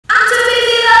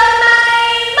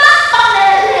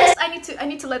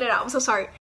let it out. I'm so sorry.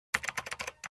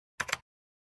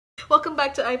 Welcome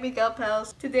back to IB Gal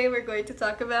Pals. Today we're going to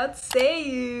talk about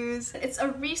seiyuus. It's a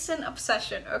recent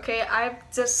obsession, okay? I've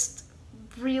just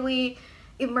really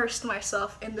immersed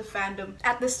myself in the fandom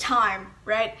at this time,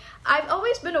 right? I've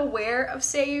always been aware of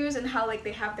seiyuus and how like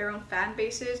they have their own fan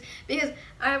bases because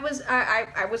I was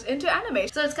into anime.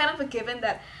 So it's kind of a given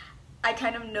that I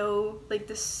kind of know like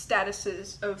the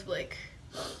statuses of like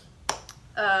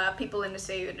people in the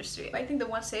seiyuu industry. I think the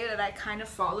one seiyuu that I kind of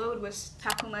followed was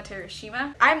Takuma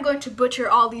Terashima. I'm going to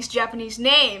butcher all these Japanese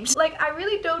names. Like I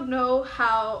really don't know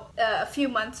how a few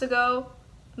months ago,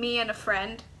 me and a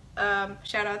friend,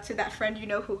 shout out to that friend, you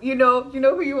know who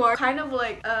you are, kind of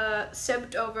like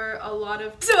sipped over a lot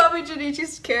of Suwabe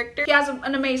Junichi's character. He has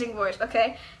an amazing voice,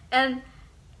 okay? And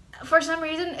for some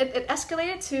reason, it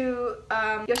escalated to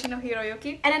Yoshino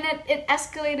Hiroyuki, and then it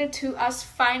escalated to us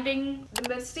finding the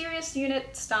mysterious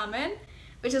unit Stamen,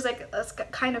 which is like a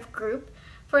kind of group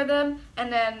for them,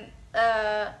 and then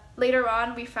later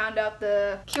on we found out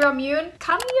the Kiramune,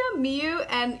 Kamiya Miyu,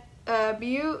 and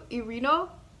Miyu Irino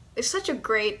is such a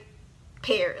great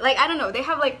pair. Like, I don't know, they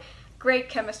have like great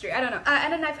chemistry. I don't know.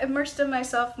 And then I've immersed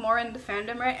myself more in the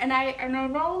fandom, right? And I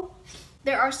know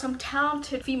there are some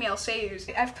talented female seiyuus.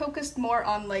 I've focused more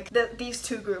on like these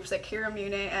two groups, like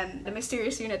Kiramune and the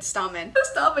mysterious unit Stamen.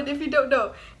 Stamen, if you don't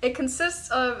know, it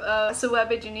consists of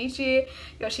Suwabe Junichi,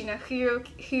 Yoshino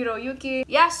Hiroyuki,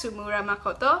 Yasumura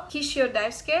Makoto, Kishio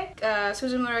Daisuke,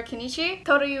 Suzumura Kenichi,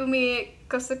 Toriyumi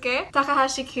Kosuke,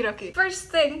 Takahashi Hiroki. First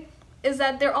thing is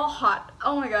that they're all hot.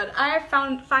 Oh my god, I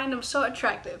find them so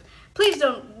attractive. Please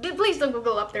don't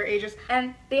Google up their ages.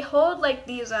 And they hold like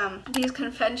these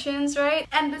conventions, right?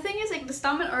 And the thing is, like, the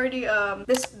Stamen already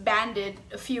disbanded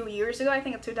a few years ago. I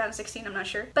think in 2016, I'm not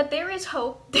sure. But there is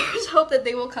hope. There is hope that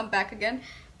they will come back again.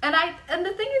 And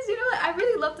the thing is, you know, I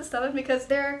really love the Stamen because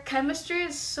their chemistry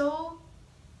is so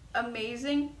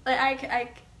amazing.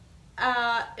 Like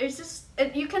it's just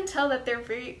you can tell that they're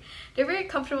very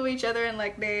comfortable with each other, and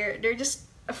like they're just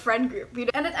a friend group, you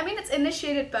know? And I mean, it's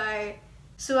initiated by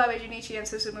Suwabe Junichi and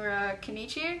Suzumura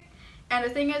Kenichi, and the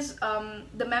thing is,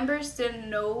 the members didn't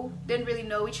really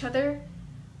know each other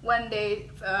when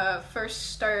they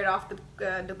first started off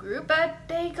the group, but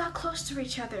they got close to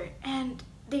each other, and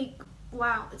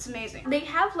wow, it's amazing. They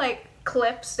have like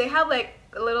clips, they have like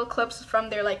little clips from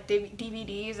their like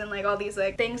DVDs and like all these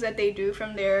like things that they do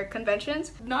from their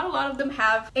conventions. Not a lot of them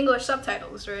have English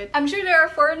subtitles, right? I'm sure there are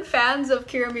foreign fans of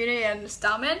Kiramune and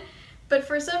Stamen, but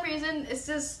for some reason it's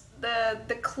just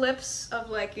the clips of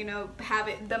like, you know,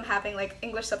 having like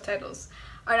English subtitles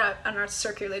are not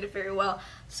circulated very well.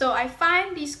 So I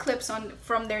find these clips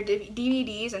from their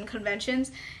DVDs and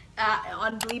conventions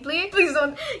on Bleebly. Please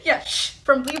don't, yeah,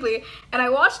 from Bleebly, and I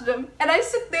watch them and I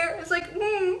sit there, it's like,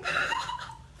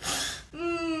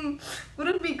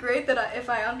 wouldn't it be great that if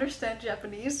I understand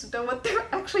Japanese, know what they're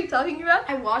actually talking about?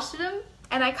 I watched them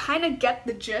and I kind of get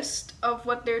the gist of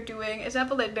what they're doing.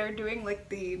 Example, that they're doing like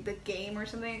the game or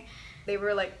something. They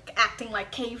were like acting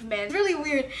like cavemen. It's really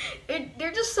weird.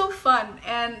 They're just so fun,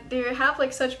 and they have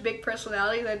like such big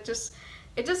personality that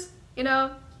you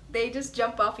know, they just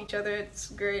jump off each other. It's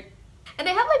great. And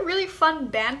they have like really fun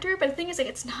banter, but the thing is, like,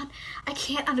 it's not, I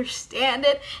can't understand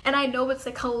it, and I know it's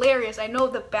like hilarious. I know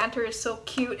the banter is so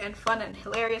cute and fun and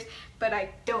hilarious, but I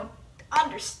don't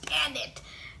understand it.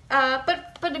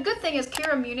 But the good thing is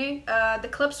Kiramune, the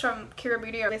clips from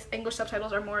Kiramune with English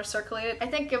subtitles are more circulated. I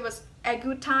think it was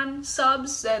Egutan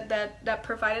subs that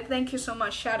provided. Thank you so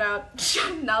much. Shout out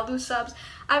Nalu subs.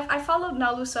 I followed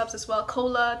Nalu subs as well.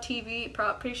 Cola TV,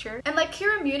 pretty sure. And like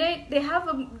Kiramune, they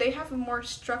have a more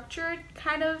structured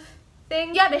kind of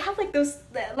thing. Yeah, they have like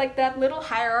like that little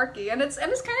hierarchy, and it's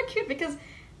kind of cute because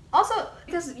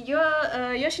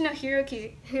Yoshino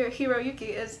Hiroyuki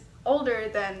is older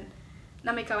than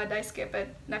Namikawa Daisuke, but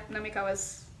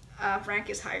Namikawa's rank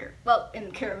is higher. Well,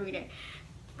 in Kiramune,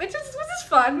 which is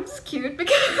fun, which is cute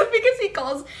because he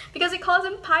calls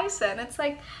him Paisa, and it's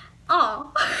like,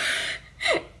 oh,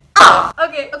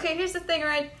 okay. Here's the thing,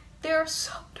 right? They're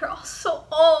all so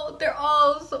old. They're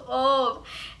all so old,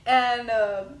 and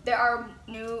there are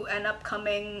new and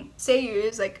upcoming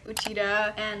seiyuus like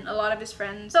Uchida and a lot of his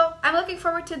friends. So I'm looking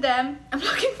forward to them. I'm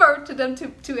looking forward to them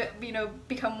to you know,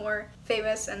 become more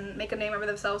famous and make a name for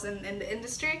themselves in the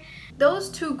industry.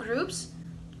 Those two groups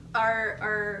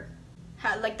are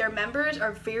like, their members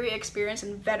are very experienced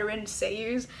and veteran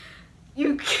seiyuus.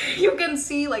 You can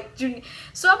see like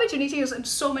Suwabe Junichi is in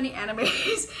so many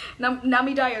animes,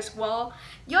 Namidai as well,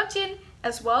 Yochin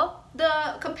as well.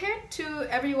 Compared to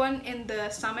everyone in the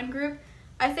Stamen group,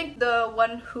 I think the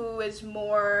one who is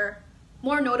more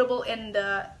notable in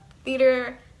the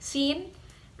theater scene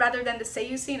rather than the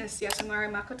seiyuus scene is Yasunari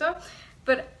Makoto.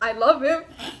 But I love him.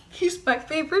 He's my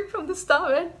favorite from the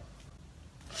start. And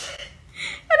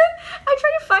then I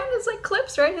try to find his like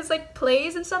clips, right? His like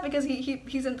plays and stuff, because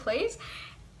he's in plays.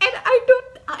 And I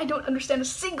don't understand a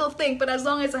single thing, but as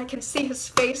long as I can see his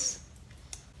face,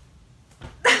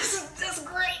 that's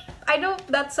great. I know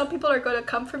that some people are gonna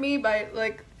come for me by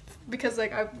like, because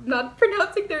like I'm not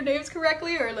pronouncing their names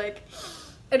correctly, or like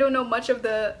I don't know much of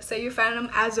the seiyuu fandom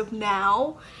as of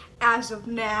now.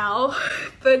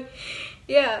 But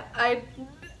yeah, I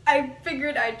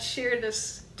figured I'd share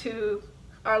this to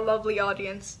our lovely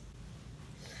audience.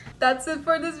 That's it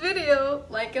for this video.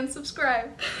 Like and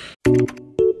subscribe.